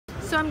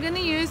So I'm going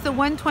to use the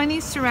 120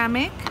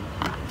 ceramic.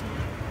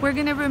 We're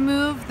going to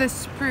remove the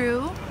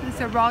sprue. It's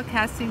a raw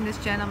casting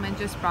this gentleman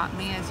just brought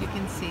me, as you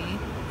can see.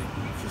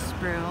 It's a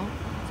sprue.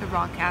 It's a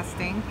raw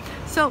casting.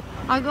 So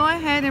I'll go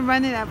ahead and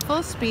run it at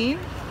full speed.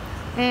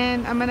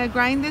 And I'm going to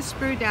grind this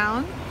sprue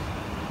down.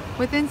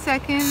 Within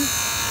seconds,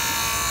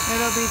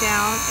 it'll be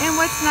down. And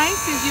what's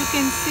nice is you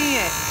can see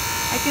it.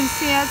 I can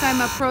see as I'm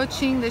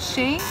approaching the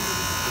shank,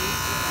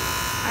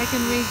 I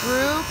can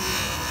regroup,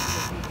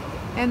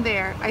 and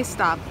there, I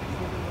stop.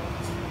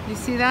 You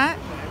see that?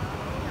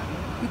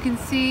 You can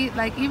see,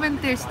 like, even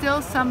there's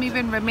still some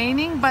even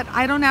remaining, but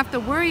I don't have to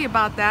worry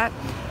about that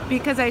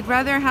because I'd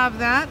rather have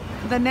that.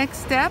 The next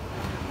step,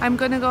 I'm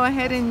going to go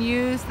ahead and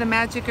use the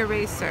magic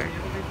eraser.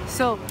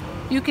 So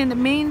you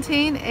can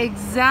maintain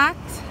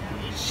exact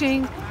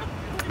shank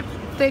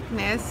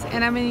thickness,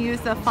 and I'm going to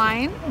use the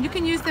fine. You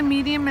can use the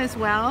medium as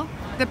well,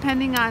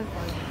 depending on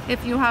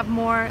if you have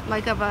more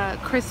like of a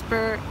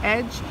crisper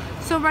edge.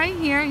 So right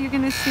here, you're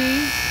going to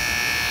see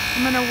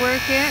I'm going to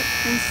work it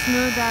and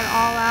smooth that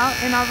all out,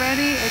 and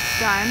already it's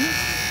done.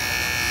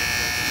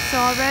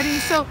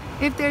 So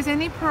if there's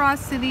any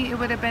porosity, it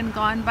would have been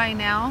gone by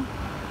now.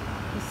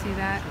 You see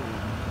that?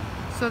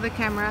 So the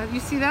camera, you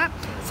see that?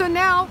 So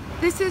now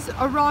this is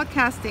a raw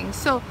casting.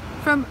 So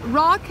from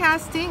raw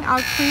casting,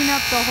 I'll clean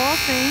up the whole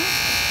thing.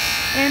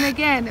 And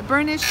again,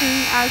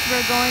 burnishing as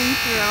we're going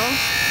through,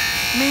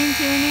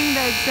 maintaining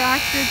the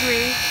exact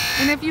degree.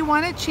 And if you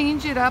want to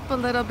change it up a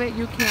little bit,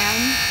 you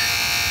can.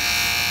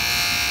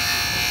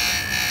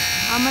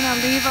 I'm going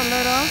to leave a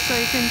little so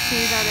you can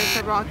see that it's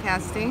a raw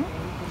casting.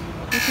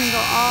 You can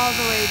go all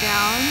the way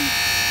down.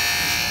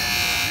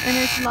 And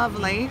it's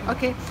lovely.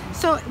 Okay,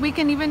 so we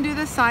can even do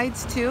the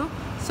sides too.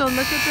 So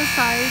look at the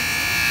sides.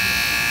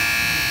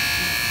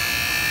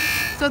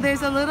 So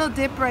there's a little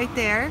dip right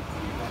there.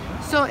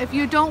 So if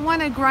you don't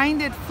want to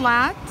grind it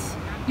flat,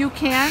 you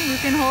can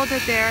hold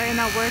it there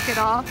and I'll work it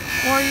all.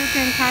 Or you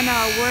can kind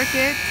of work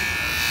it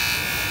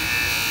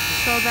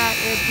so that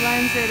it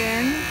blends it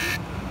in.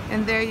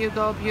 And there you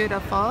go,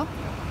 beautiful.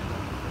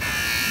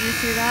 You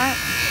see that?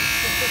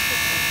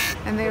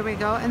 And there we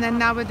go. And then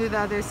now we'll do the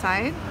other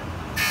side.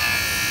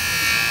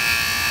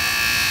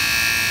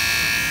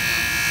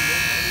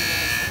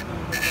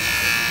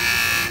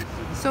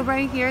 So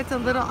right here, it's a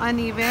little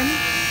uneven.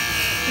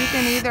 You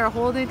can either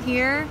hold it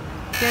here,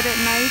 get it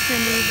nice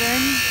and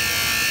even,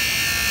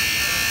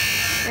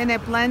 and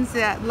it blends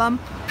that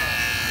lump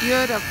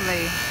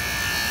beautifully.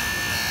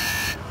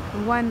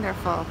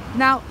 Wonderful.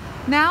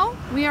 Now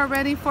we are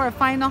ready for a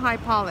final high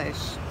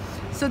polish.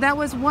 So that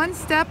was one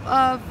step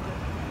of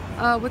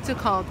what's it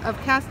called? Of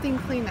casting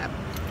cleanup.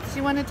 So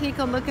you want to take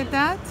a look at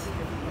that?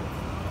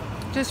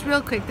 Just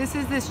real quick. This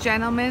is this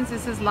gentleman's.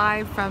 This is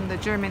live from the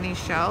Germany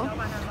show.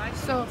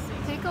 So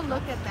take a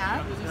look at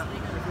that.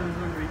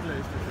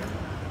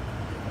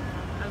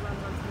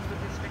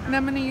 And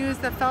I'm going to use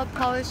the felt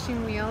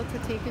polishing wheel to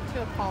take it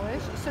to a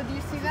polish. So do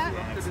you see that?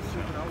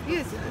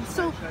 Yes.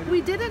 So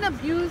we didn't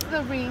abuse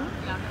the ring.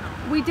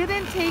 We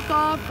didn't take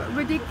off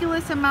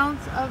ridiculous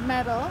amounts of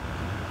metal.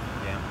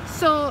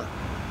 So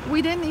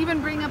we didn't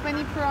even bring up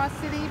any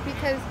porosity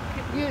because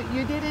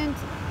you didn't,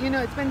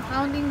 it's been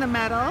pounding the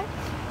metal.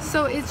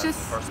 So it's just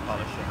first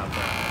polish you have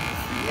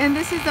there. And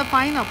this is the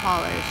final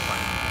polish.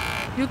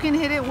 You can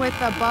hit it with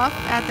a buff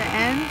at the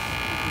end,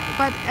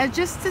 but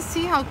just to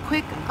see how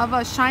quick of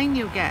a shine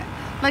you get.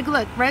 Like,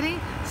 look, ready?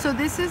 So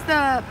this is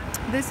the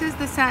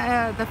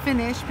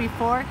finish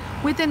before.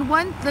 Within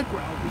 1,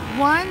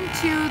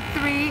 2,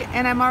 3,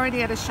 and I'm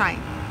already at a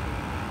shine.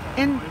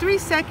 In 3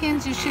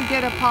 seconds, you should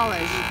get a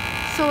polish.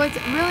 So it's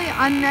really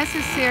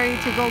unnecessary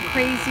to go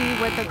crazy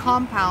with the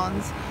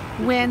compounds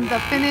when the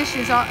finish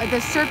is,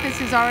 the surface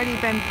has already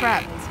been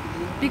prepped.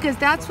 Because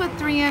that's what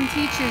 3M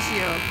teaches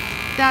you,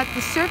 that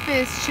the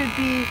surface should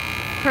be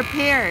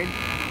prepared.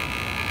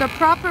 The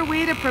proper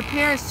way to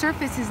prepare a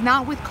surface is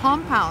not with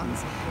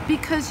compounds,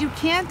 because you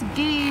can't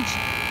gauge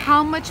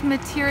how much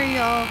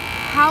material,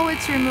 how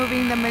it's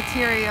removing the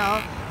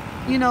material,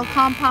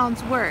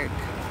 compounds work.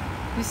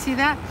 You see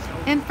that?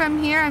 And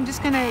from here, I'm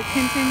just gonna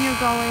continue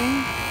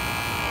going.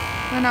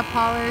 I'm gonna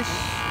polish.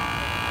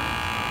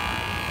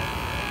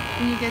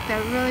 And you get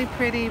that really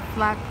pretty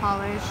flat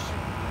polish.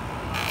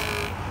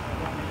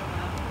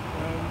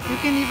 You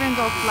can even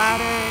go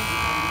flatter.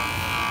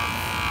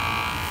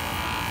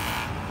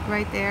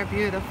 Right there,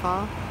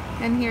 beautiful.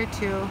 And here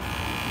too.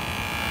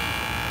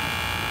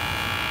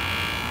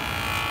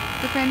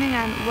 Depending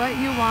on what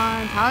you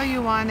want, how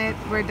you want it,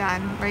 we're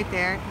done. Right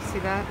there, see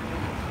that?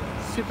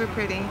 Super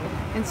pretty.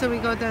 And so we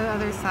go to the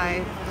other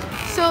side.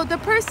 So the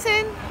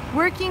person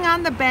working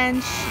on the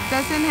bench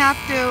doesn't have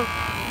to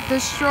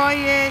destroy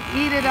it,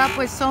 eat it up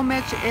with so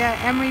much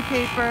emery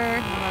paper.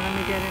 Hold on, let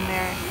me get in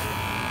there.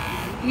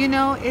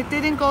 It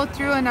didn't go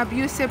through an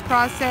abusive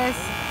process.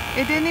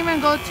 It didn't even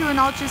go through an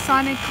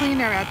ultrasonic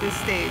cleaner at this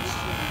stage.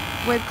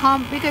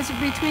 Because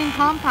between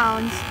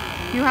compounds,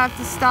 you have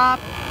to stop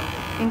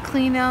and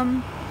clean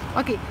them.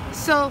 Okay,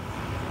 so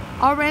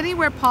already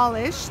we're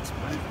polished.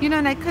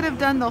 And I could have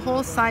done the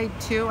whole side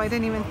too. I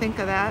didn't even think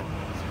of that.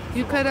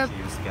 You could have.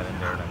 Get in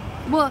there then?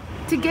 Well,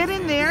 to get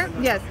in there,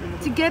 yes,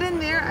 to get in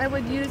there, I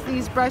would use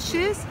these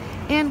brushes,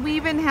 and we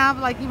even have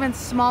like even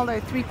smaller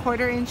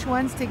 3/4 inch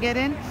ones to get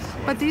in.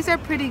 But these are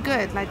pretty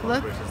good. Like,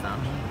 look.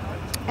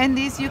 And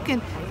these you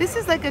can. This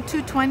is like a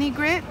 220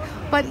 grit,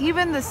 but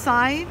even the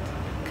side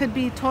could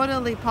be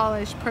totally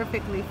polished,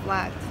 perfectly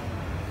flat.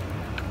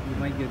 You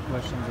might get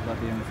questions about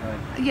the inside.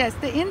 Yes,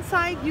 the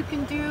inside you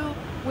can do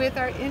with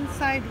our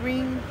inside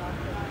ring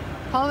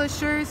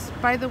polishers,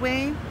 by the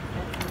way.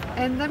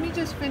 And let me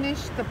just finish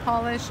the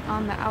polish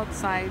on the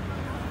outside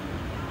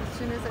as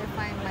soon as I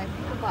find my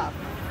buff.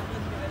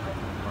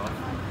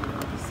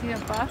 You see a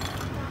buff?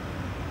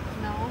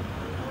 No?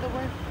 The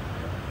word?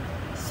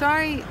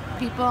 Sorry,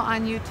 people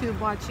on YouTube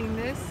watching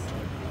this,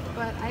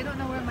 but I don't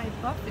know where my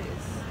buff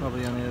is.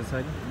 Probably on the other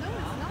side. No, it's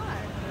not.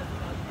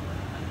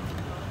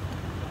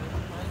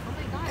 Oh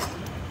my god.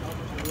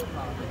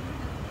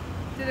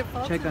 Did it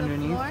fall Check to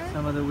underneath the floor?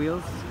 some of the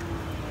wheels.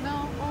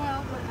 No, oh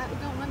well, but I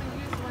don't want to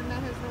use one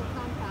that has no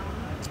compound.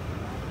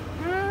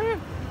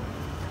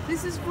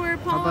 This is for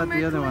polymer. How about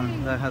the other clay.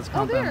 one that has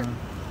compound?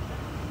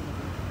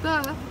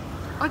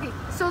 Okay,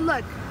 so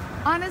look,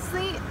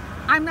 honestly,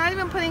 I'm not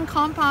even putting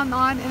compound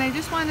on, and I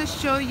just want to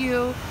show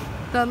you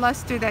the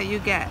luster that you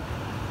get.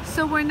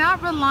 So we're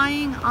not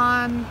relying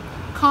on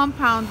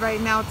compound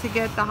right now to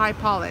get the high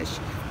polish.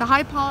 The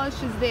high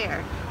polish is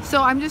there.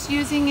 So I'm just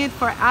using it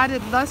for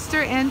added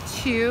luster and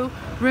to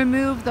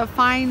remove the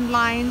fine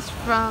lines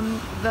from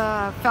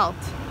the felt.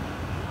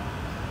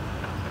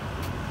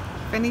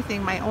 If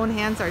anything, my own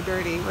hands are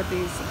dirty with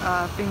these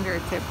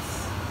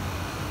fingertips.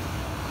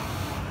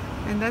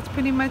 And that's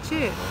pretty much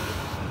it.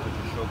 Would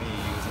you show me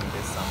using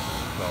this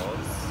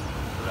clothes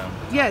around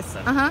the Yes,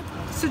 top?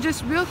 So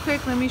just real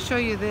quick, let me show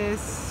you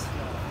this.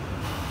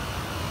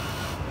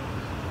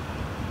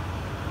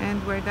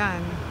 And we're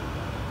done.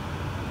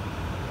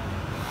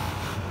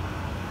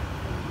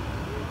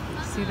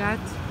 See that?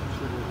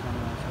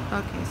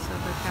 Okay, so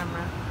the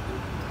camera.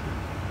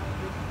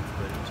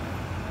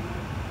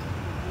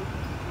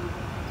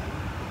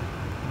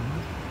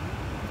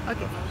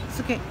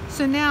 Okay,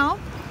 so now,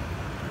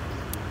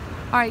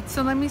 all right,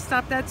 so let me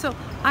stop that. So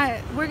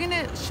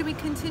should we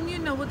continue?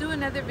 No, we'll do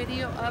another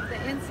video of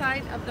the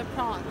inside of the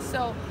prongs.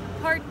 So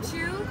part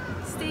 2,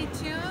 stay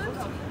tuned.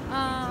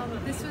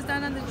 This was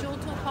done on the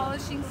Jooltool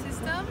polishing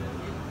system.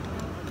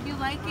 If you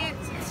like it,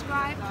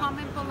 subscribe,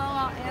 comment below.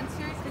 I'll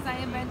answer because I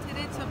invented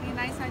it, so be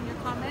nice on your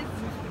comments.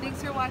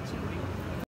 Thanks for watching.